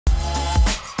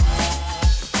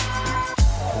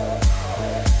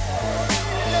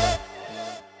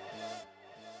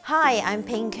Hi, I'm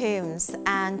Ping Coombes,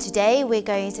 and today we're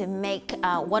going to make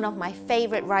one of my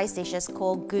favorite rice dishes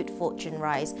called Good Fortune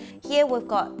rice. Here we've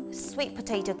got sweet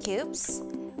potato cubes,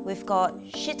 we've got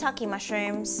shiitake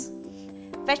mushrooms,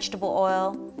 vegetable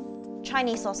oil,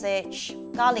 Chinese sausage,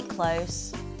 garlic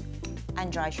cloves, and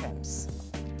dry shrimps.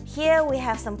 Here we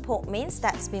have some pork mince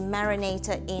that's been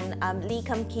marinated in Lee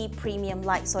Kum Kee Premium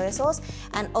Light Soy Sauce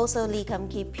and also Lee Kum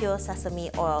Kee Pure Sesame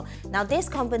Oil. Now this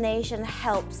combination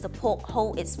helps the pork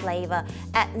hold its flavour,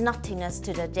 add nuttiness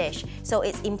to the dish. So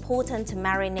it's important to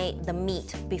marinate the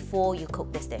meat before you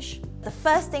cook this dish. The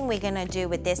first thing we're going to do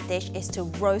with this dish is to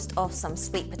roast off some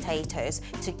sweet potatoes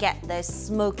to get the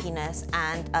smokiness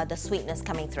and the sweetness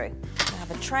coming through. We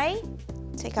have a tray,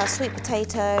 take our sweet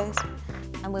potatoes,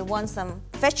 and we want some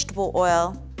vegetable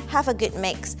oil. Have a good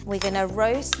mix. We're gonna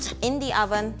roast in the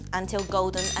oven until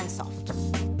golden and soft.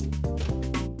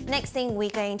 Next thing, we're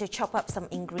going to chop up some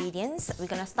ingredients. We're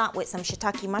gonna start with some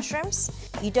shiitake mushrooms.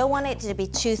 You don't want it to be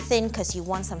too thin because you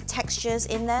want some textures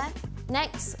in there.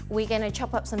 Next, we're gonna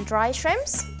chop up some dry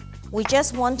shrimps. We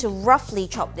just want to roughly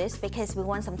chop this because we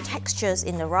want some textures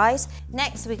in the rice.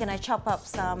 Next, we're gonna chop up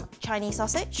some Chinese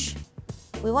sausage.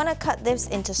 We want to cut this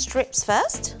into strips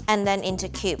first and then into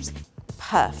cubes.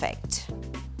 Perfect.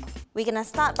 We're going to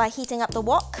start by heating up the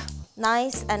wok,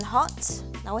 nice and hot.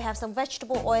 Now we have some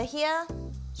vegetable oil here,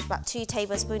 just about 2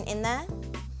 tablespoons in there.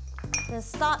 We're going to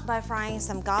start by frying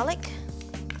some garlic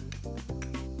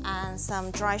and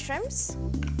some dry shrimps.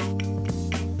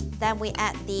 Then we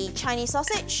add the Chinese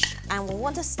sausage and we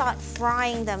want to start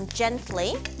frying them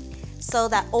gently so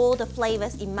that all the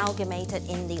flavors amalgamated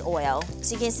in the oil.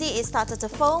 So you can see it started to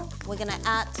foam. We're gonna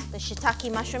add the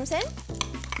shiitake mushrooms in.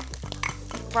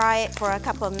 Fry it for a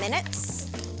couple of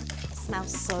minutes. It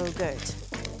smells so good.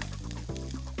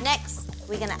 Next,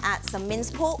 we're gonna add some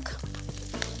minced pork.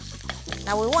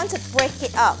 Now we want to break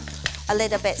it up a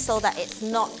little bit so that it's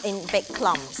not in big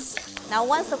clumps. Now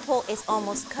once the pork is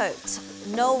almost cooked,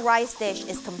 no rice dish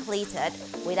is completed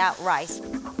without rice.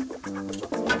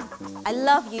 I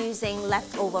love using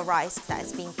leftover rice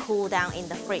that's been cooled down in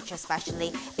the fridge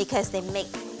especially because they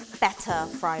make better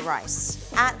fried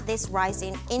rice. Add this rice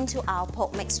into our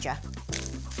pork mixture.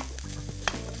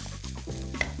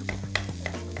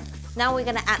 Now we're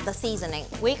going to add the seasoning.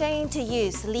 We're going to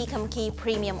use Lee Kum Kee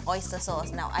Premium Oyster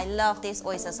Sauce. Now I love this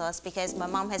oyster sauce because my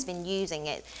mom has been using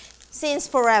it since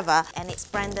forever and it's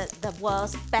branded the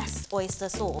world's best oyster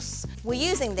sauce. We're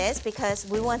using this because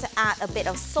we want to add a bit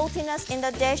of saltiness in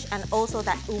the dish and also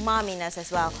that umami-ness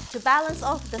as well. To balance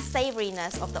off the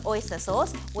savouriness of the oyster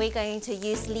sauce, we're going to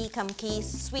use Lee Kum Kee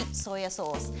sweet soya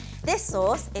sauce. This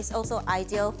sauce is also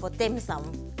ideal for dim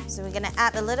sum. So we're going to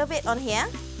add a little bit on here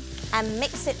and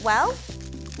mix it well.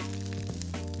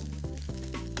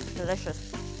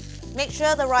 Delicious. Make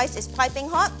sure the rice is piping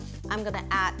hot. I'm gonna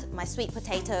add my sweet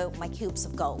potato, my cubes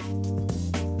of gold.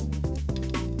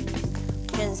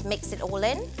 Just mix it all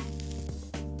in.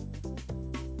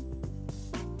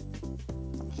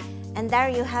 And there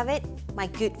you have it, my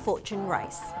Good Fortune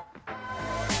rice.